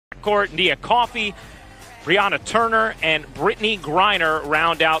Court, Nia Coffey, Brianna Turner, and Brittany Griner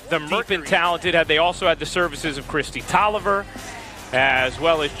round out the Mercury. Deep and talented. They also had the services of Christy Tolliver, as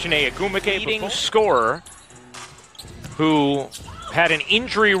well as Chinea Gumake, leading scorer, who had an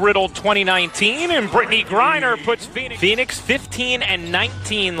injury-riddled 2019, and Brittany Griner puts Phoenix 15 and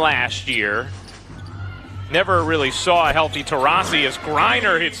 19 last year. Never really saw a healthy Taurasi as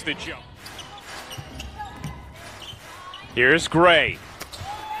Griner hits the jump. Here's Gray.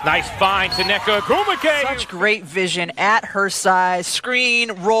 Nice find to Nneka Ogwumike. Such great vision at her size.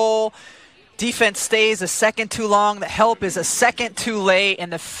 Screen, roll. Defense stays a second too long. The help is a second too late,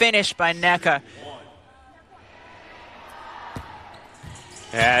 and the finish by Nneka.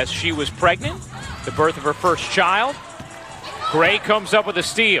 As she was pregnant, the birth of her first child, Gray comes up with a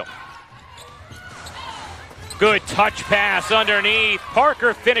steal. Good touch pass underneath.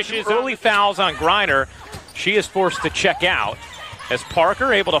 Parker finishes. Early fouls on Griner. She is forced to check out as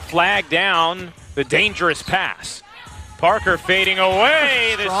Parker able to flag down the dangerous pass. Parker fading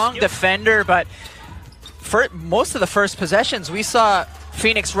away. Strong defender, but for most of the first possessions, we saw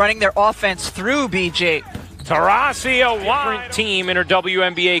Phoenix running their offense through BG. Taurasi, a wide team in her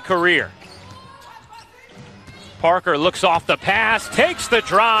WNBA career. Parker looks off the pass, takes the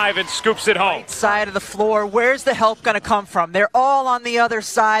drive, and scoops it home. Right side of the floor. Where's the help going to come from? They're all on the other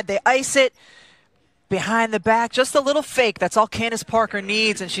side. They ice it behind the back. Just a little fake. That's all Candace Parker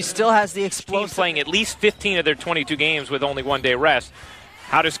needs, and she still has the explosive. Playing at least 15 of their 22 games with only 1 day rest.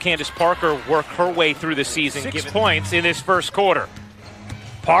 How does Candace Parker work her way through the season? 6 points in this first quarter.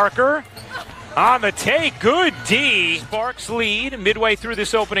 Parker on the take. Good D. Sparks lead midway through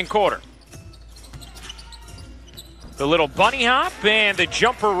this opening quarter. The little bunny hop, and the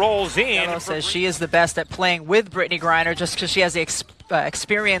jumper rolls in. Skylar says she is the best at playing with Brittany Griner just because she has the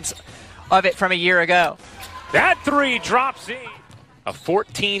experience of it from a year ago. That three drops in. A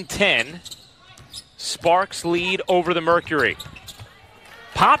 14-10 Sparks lead over the Mercury.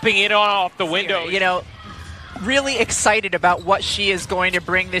 Popping it off the window. You know, really excited about what she is going to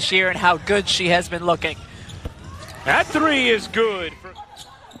bring this year and how good she has been looking. That three is good.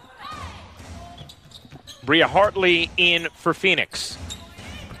 Bria Hartley in for Phoenix.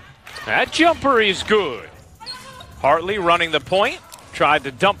 That jumper is good. Hartley running the point. Tried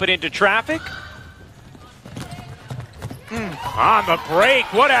to dump it into traffic. On the break,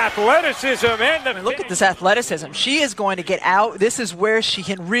 what athleticism. And look at this athleticism. She is going to get out. This is where she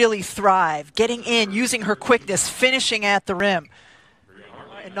can really thrive. Getting in, using her quickness, finishing at the rim.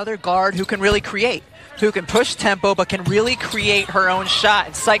 Another guard who can really create, who can push tempo but can really create her own shot.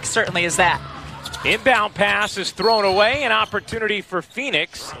 And Sykes certainly is that. Inbound pass is thrown away, an opportunity for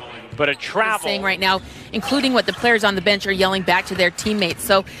Phoenix, but a travel. Saying right now, including what the players on the bench are yelling back to their teammates.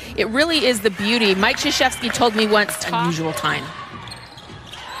 So it really is the beauty. Mike Krzyzewski told me once, unusual time.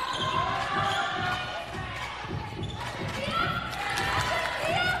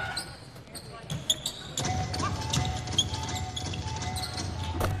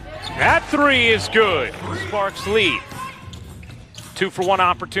 That three is good. Sparks lead. 2-for-1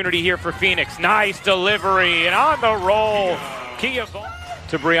 opportunity here for Phoenix. Nice delivery, and on the roll, Kia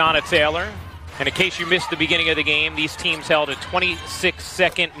to Breonna Taylor. And in case you missed the beginning of the game, these teams held a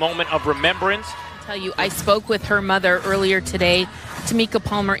 26-second moment of remembrance. I'll tell you, I spoke with her mother earlier today. Tamika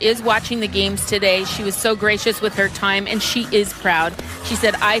Palmer is watching the games today. She was so gracious with her time, and she is proud. She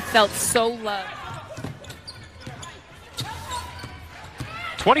said, I felt so loved.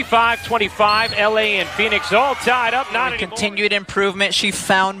 25-25, LA and Phoenix all tied up. Not continued improvement. She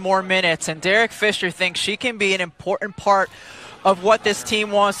found more minutes, and Derek Fisher thinks she can be an important part of what this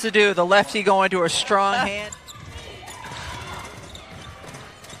team wants to do. The lefty going to her strong hand.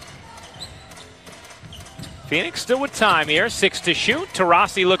 Phoenix still with time here. 6 to shoot.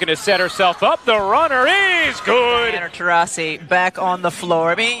 Taurasi looking to set herself up. The runner is good. And Taurasi back on the floor.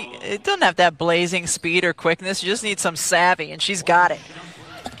 I mean, it doesn't have that blazing speed or quickness. You just need some savvy, and she's got it.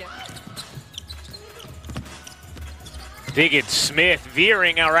 Diggins Smith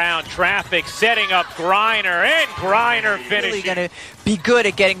veering around traffic, setting up Griner, and Griner finishing. Really going to be good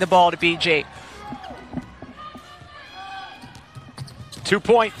at getting the ball to BG.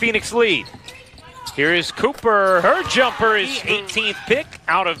 2-point Phoenix lead. Here is Cooper. Her jumper is 18th pick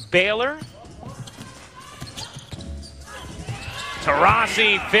out of Baylor.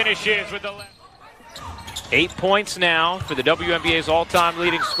 Taurasi finishes with the left. 8 points now for the WNBA's all-time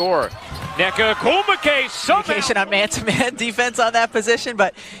leading scorer. Nneka Ogwumike somehow. On man-to-man defense on that position,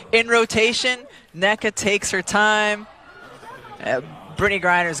 but in rotation, Nneka takes her time. Brittany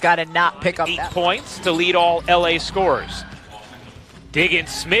Griner's got to not pick up 8 that. points to lead all LA scorers.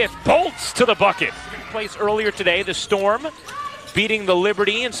 Diggins Smith bolts to the bucket. Place earlier today, the Storm beating the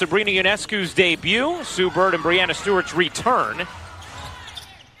Liberty in Sabrina Ionescu's debut. Sue Bird and Brianna Stewart's return.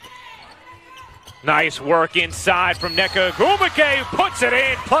 Nice work inside from Nneka Ogwumike, who puts it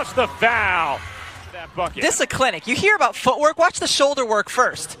in, plus the foul. That bucket. This is a clinic. You hear about footwork, watch the shoulder work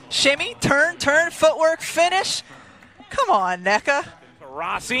first. Shimmy, turn, footwork, finish. Come on, Nneka.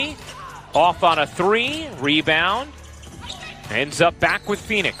 Taurasi off on a 3, rebound. Ends up back with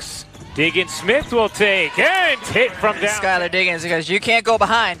Phoenix. Diggins Smith will take and hit from down. Skylar Diggins, because you can't go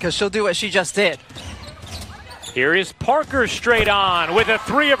behind because she'll do what she just did. Here is Parker straight on with a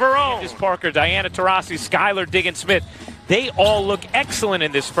 3 of her own. Candace Parker, Diana Taurasi, Skylar Diggins Smith. They all look excellent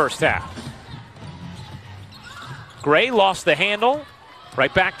in this first half. Gray lost the handle.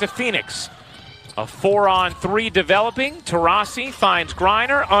 Right back to Phoenix. A 4-on-3 developing. Taurasi finds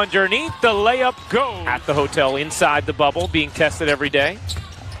Griner underneath. The layup goes. At the hotel inside the bubble, being tested every day.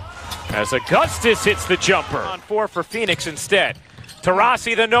 As Augustus hits the jumper. On 4 for Phoenix instead.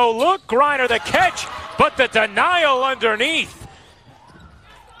 Taurasi the no look. Griner the catch, but the denial underneath.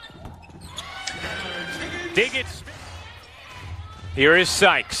 Diggins. Here is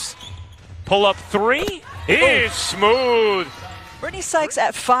Sykes. Pull up 3 is smooth. Brittany Sykes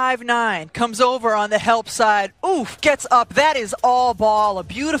at 5'9", comes over on the help side. Oof, gets up. That is all ball. A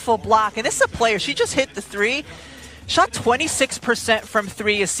beautiful block. And this is a player. She just hit the 3. Shot 26% from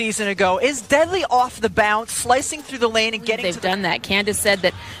 3 a season ago. Is deadly off the bounce, slicing through the lane and getting They've done that. Candace said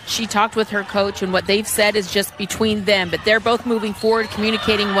that she talked with her coach, and what they've said is just between them. But they're both moving forward,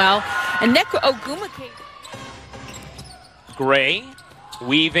 communicating well. And Nneka Ogwumike. Gray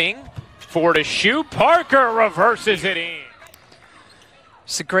weaving. 4 to shoot. Parker reverses it in.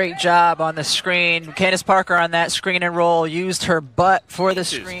 It's a great job on the screen. Candace Parker on that screen and roll used her butt for the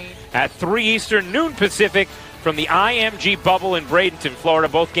screen. At 3 Eastern, noon Pacific from the IMG Bubble in Bradenton, Florida.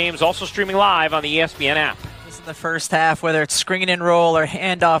 Both games also streaming live on the ESPN app. In the first half, whether it's screen and roll or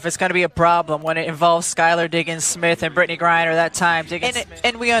handoff, it's going to be a problem when it involves Skylar Diggins Smith and Brittany Griner that time.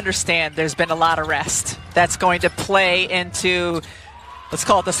 And we understand there's been a lot of rest. That's going to play into, let's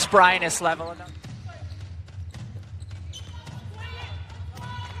call it the spryness level.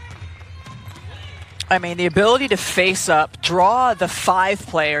 I mean, the ability to face up, draw the 5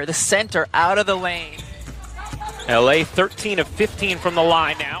 player, the center, out of the lane. LA 13 of 15 from the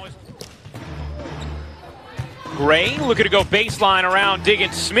line now. Gray looking to go baseline around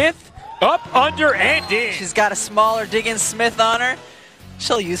Diggins Smith. Up, under, and in. She's got a smaller Diggins Smith on her.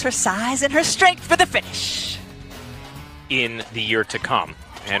 She'll use her size and her strength for the finish. In the year to come.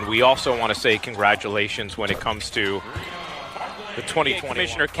 And we also want to say congratulations when it comes to the 2020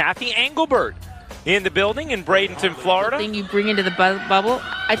 Commissioner Kathy Engelbert in the building in Bradenton, Florida. Thing you bring into the bubble,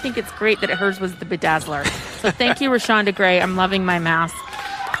 I think it's great that hers was the bedazzler. So thank you, Rashonda Gray. I'm loving my mask.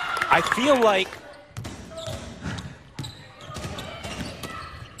 I feel like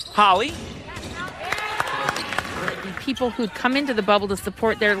Holly. People who'd come into the bubble to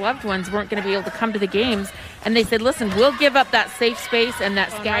support their loved ones weren't going to be able to come to the games. And they said, listen, we'll give up that safe space and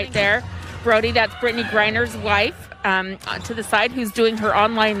that sky right there. Brody, that's Brittany Griner's wife, to the side, who's doing her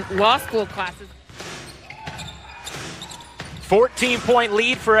online law school classes. 14-point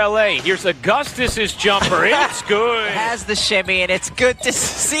lead for LA. Here's Augustus's jumper. It's good. It has the shimmy, and it's good to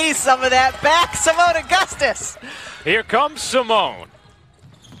see some of that back. Simone Augustus. Here comes Simone.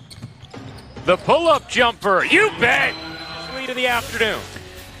 The pull-up jumper. You bet. Lead of the afternoon.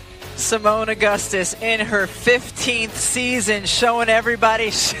 Simone Augustus in her 15th season, showing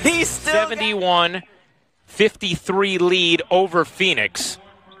everybody she's still 71-53 lead over Phoenix.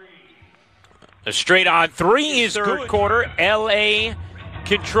 A straight-on 3 is third quarter. LA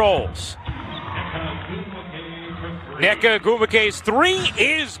controls. Nneka Ogwumike's 3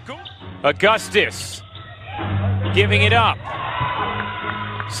 is good. Augustus giving it up.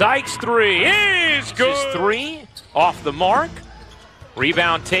 Sykes' 3 is good. His 3 off the mark.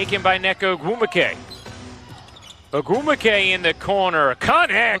 Rebound taken by Nneka Ogwumike. Ogwumike in the corner.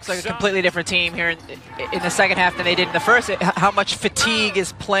 Connects. Looks like a completely different team here in the second half than they did in the first. How much fatigue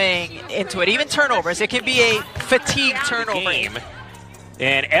is playing into it. Even turnovers. It can be a fatigue turnover. Game.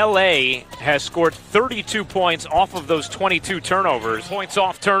 And LA has scored 32 points off of those 22 turnovers. Points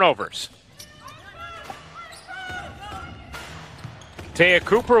off turnovers. Taya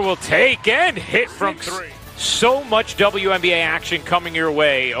Cooper will take and hit from 3. So much WNBA action coming your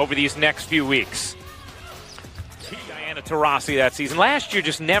way over these next few weeks. Diana Taurasi that season. Last year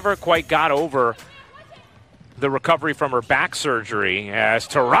just never quite got over the recovery from her back surgery as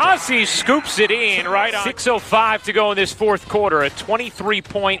Taurasi scoops it in right on. 6:05 to go in this fourth quarter. A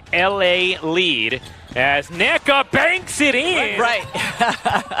 23-point LA lead as Nneka banks it in. Right.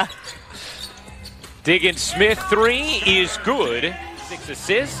 Diggins Smith 3 is good. 6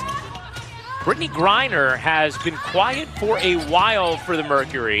 assists. Brittany Griner has been quiet for a while for the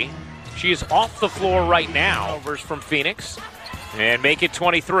Mercury. She is off the floor right now. Overs from Phoenix and make it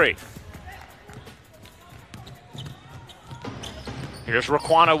 23. Here's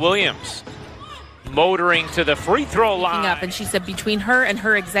Raquana Williams motoring to the free throw line. And she said between her and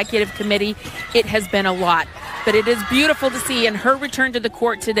her executive committee, it has been a lot. But it is beautiful to see in her return to the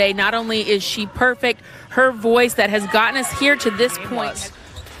court today. Not only is she perfect, her voice that has gotten us here to this point.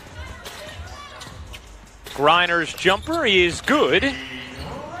 Griner's jumper is good.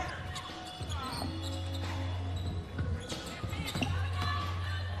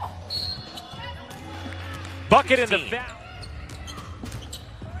 Bucket in the foul.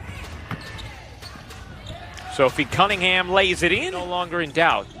 Sophie Cunningham lays it in. No longer in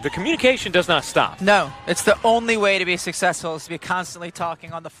doubt. The communication does not stop. No, it's the only way to be successful is to be constantly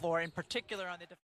talking on the floor, in particular on the